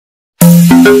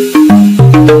Hello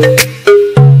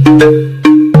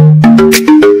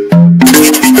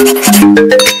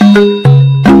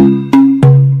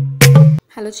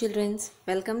children,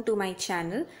 welcome to my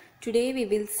channel. Today we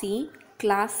will see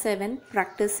class 7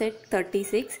 practice set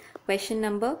 36 question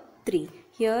number 3.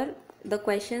 Here the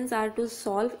questions are to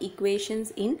solve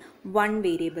equations in one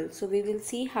variable. So we will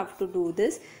see how to do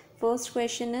this. First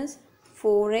question is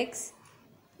 4x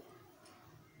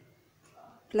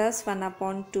plus 1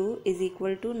 upon 2 is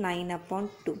equal to 9 upon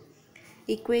 2.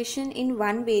 Equation in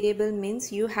one variable means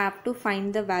you have to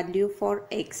find the value for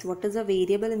x. What is a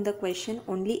variable in the question?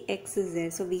 Only x is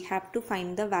there. So we have to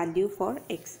find the value for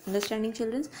x. Understanding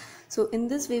children? So in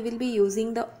this we will be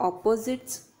using the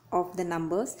opposites of the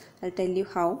numbers. I'll tell you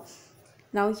how.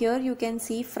 Now here you can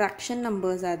see fraction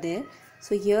numbers are there.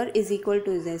 So here is equal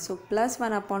to z. So plus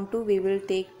 1 upon 2 we will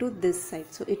take to this side.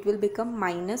 So it will become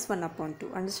minus 1 upon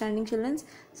 2. Understanding children?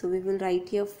 So we will write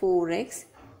here 4x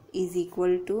is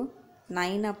equal to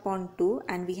 9 upon 2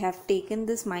 and we have taken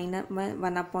this minus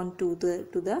 1 upon 2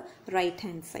 to the right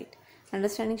hand side.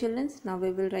 Understanding children? Now we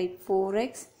will write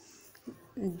 4x.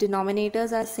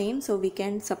 Denominators are same, so we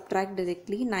can subtract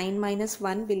directly. 9 minus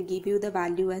 1 will give you the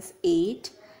value as 8.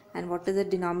 And what is the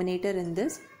denominator in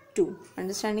this? 2.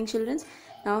 Understanding children?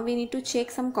 Now we need to check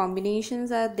some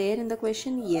combinations are there in the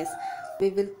question. Yes. We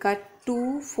will cut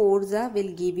 2 4s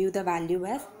will give you the value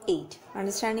as 8.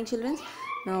 Understanding children?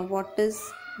 Now what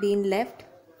is being left?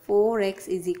 4x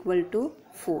is equal to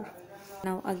 4.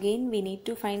 Now again we need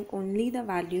to find only the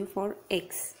value for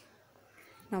x.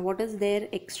 Now what is there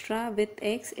extra with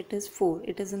x? It is 4.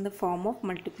 It is in the form of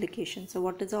multiplication. So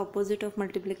what is the opposite of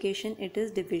multiplication? It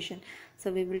is division.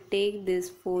 So we will take this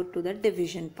 4 to the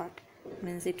division part.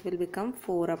 Means it will become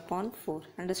 4 upon 4.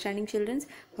 Understanding children?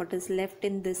 What is left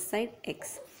in this side?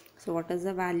 X. So what is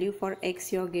the value for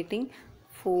x you are getting?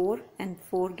 4 and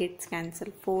 4 gets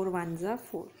cancelled. 4 ones are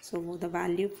 4. So the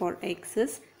value for x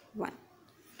is 1.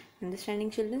 Understanding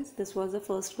children? This was the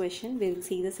first question. We will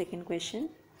see the second question.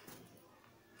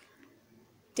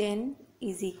 10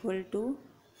 is equal to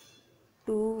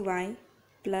 2y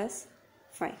plus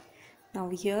 5. Now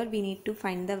here we need to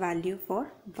find the value for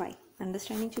y.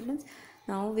 Understanding children?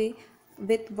 Now with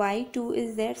y 2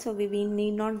 is there, so we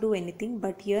need not do anything,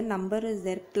 but here number is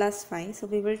there plus 5, so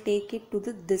we will take it to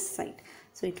this side.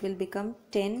 So it will become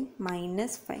 10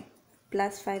 minus 5.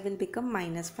 Plus 5 will become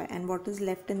minus 5. And what is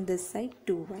left in this side?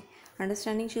 2y.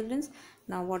 Understanding children?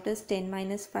 Now what is 10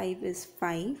 minus 5 is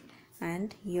 5.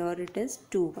 And here it is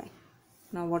 2y.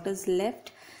 Now what is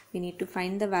left? We need to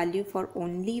find the value for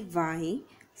only y.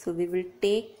 So we will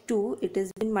take 2. It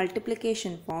is in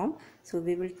multiplication form. So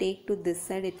we will take to this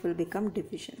side. It will become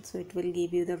division. So it will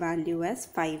give you the value as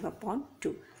 5 upon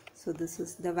 2. So this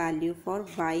is the value for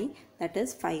y, that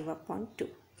is 5 upon 2.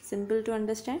 Simple to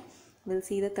understand. We'll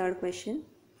see the third question.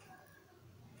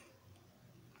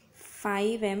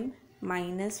 5m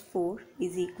minus 4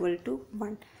 is equal to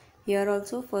 1. Here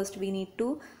also first we need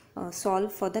to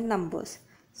solve for the numbers.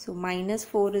 So minus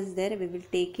 4 is there. We will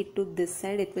take it to this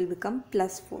side. It will become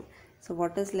plus 4. So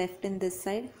what is left in this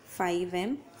side?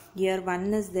 5m. Here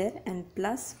 1 is there and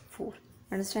plus 4.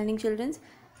 Understanding children?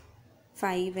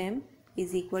 5m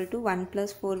is equal to 1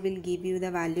 plus 4 will give you the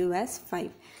value as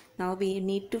 5. Now we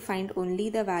need to find only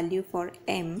the value for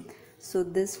m. So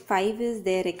this 5 is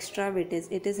there extra bit is.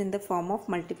 It is in the form of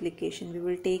multiplication. We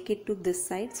will take it to this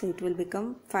side. So it will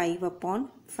become 5 upon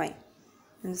 5.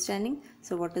 Understanding?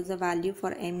 So what is the value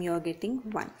for m? You are getting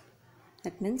 1.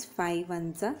 That means 5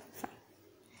 ones are 5.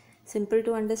 Simple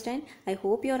to understand. I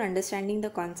hope you are understanding the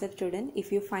concept, student.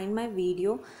 If you find my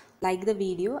video, like the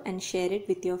video and share it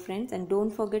with your friends. And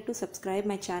don't forget to subscribe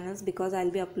my channels because I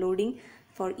will be uploading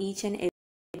for each and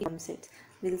every concept.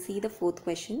 We will see the fourth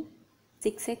question.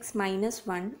 6x minus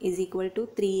 1 is equal to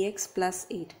 3x plus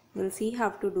 8. We'll see how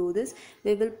to do this.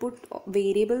 We will put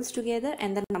variables together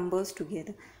and the numbers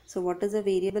together. So what is the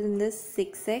variable in this?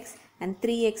 6x and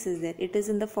 3x is there. It is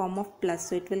in the form of plus.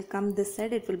 So it will come this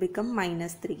side. It will become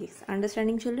minus 3x.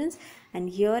 Understanding children? And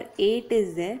here 8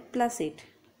 is there plus 8.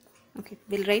 Okay,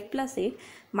 we'll write plus 8.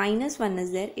 Minus 1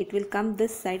 is there. It will come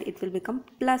this side. It will become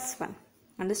plus 1.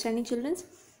 Understanding children?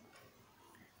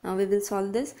 Now we will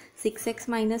solve this. 6x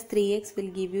minus 3x will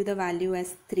give you the value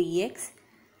as 3x.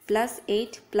 Plus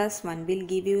 8 plus 1 will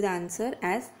give you the answer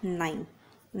as 9.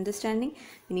 Understanding?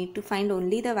 We need to find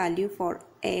only the value for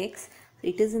x.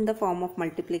 It is in the form of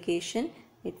multiplication.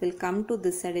 It will come to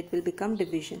this side. It will become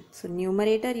division. So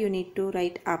numerator you need to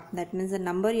write up. That means the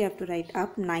number you have to write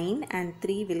up. 9 and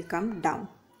 3 will come down.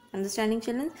 Understanding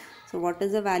children? So what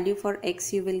is the value for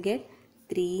x you will get?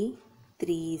 3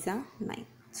 3s are 9.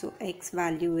 So x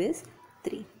value is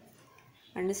 3.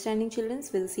 Understanding children?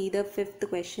 We'll see the fifth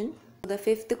question. The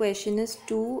fifth question is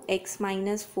 2x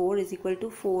minus 4 is equal to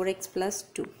 4x plus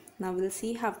 2. Now we'll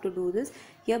see how to do this.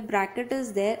 Here bracket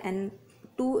is there and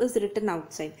 2 is written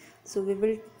outside. So we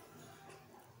will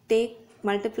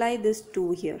multiply this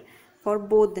 2 here for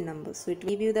both the numbers. So it will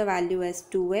give you the value as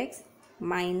 2x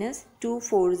minus 2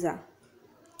 4s are.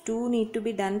 2 need to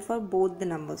be done for both the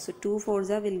numbers. So 2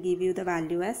 4s will give you the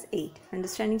value as 8.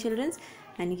 Understanding children?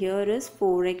 And here is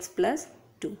 4x plus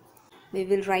 2. We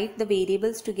will write the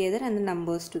variables together and the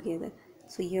numbers together.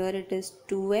 So here it is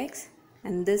 2x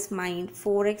and this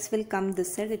 4x will come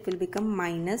this side. It will become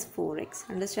minus 4x.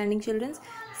 Understanding children?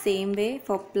 Same way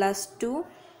for plus 2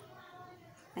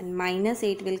 and minus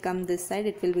 8 will come this side.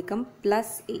 It will become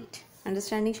plus 8.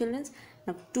 Understanding children?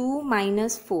 Now 2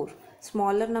 minus 4.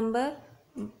 Smaller number,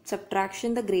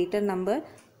 subtraction the greater number,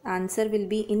 answer will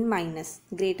be in minus.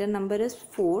 Greater number is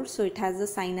 4, so it has the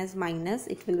sign as minus.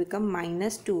 It will become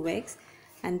minus 2x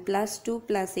and plus 2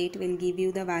 plus 8 will give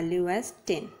you the value as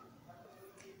 10.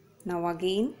 Now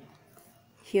again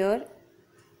here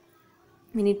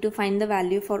we need to find the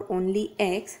value for only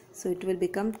x, so it will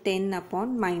become 10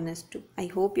 upon minus 2. I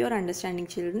hope you are understanding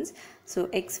children. So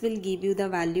x will give you the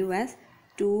value as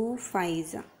 2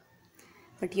 5s.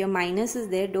 But your minus is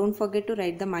there, don't forget to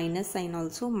write the minus sign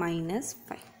also, minus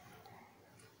 5.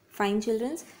 Fine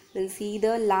children, we'll see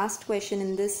the last question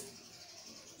in this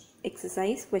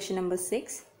exercise, question number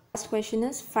 6. Last question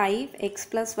is 5x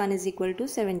plus 1 is equal to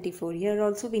 74. Here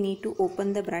also we need to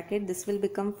open the bracket. This will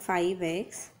become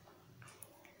 5x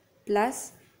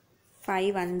plus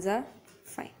 5 ones are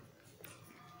 5.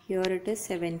 Here it is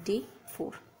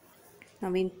 74. Now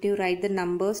we need to write the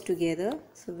numbers together.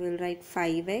 So we will write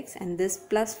 5x and this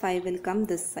plus 5 will come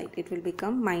this side. It will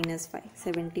become minus 5.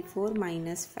 74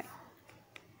 minus 5.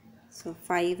 So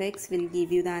 5x will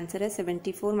give you the answer as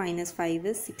 74 minus 5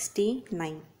 is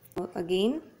 69. So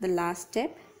again the last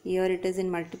step. Here it is in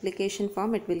multiplication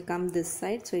form. It will come this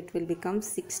side. So it will become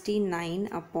 69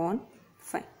 upon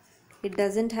 5. It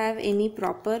doesn't have any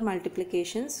proper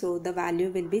multiplication. So the value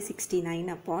will be 69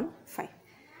 upon 5.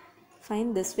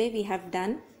 Fine, this way we have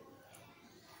done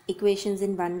equations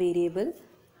in one variable.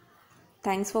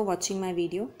 Thanks for watching my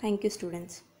video. Thank you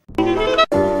students.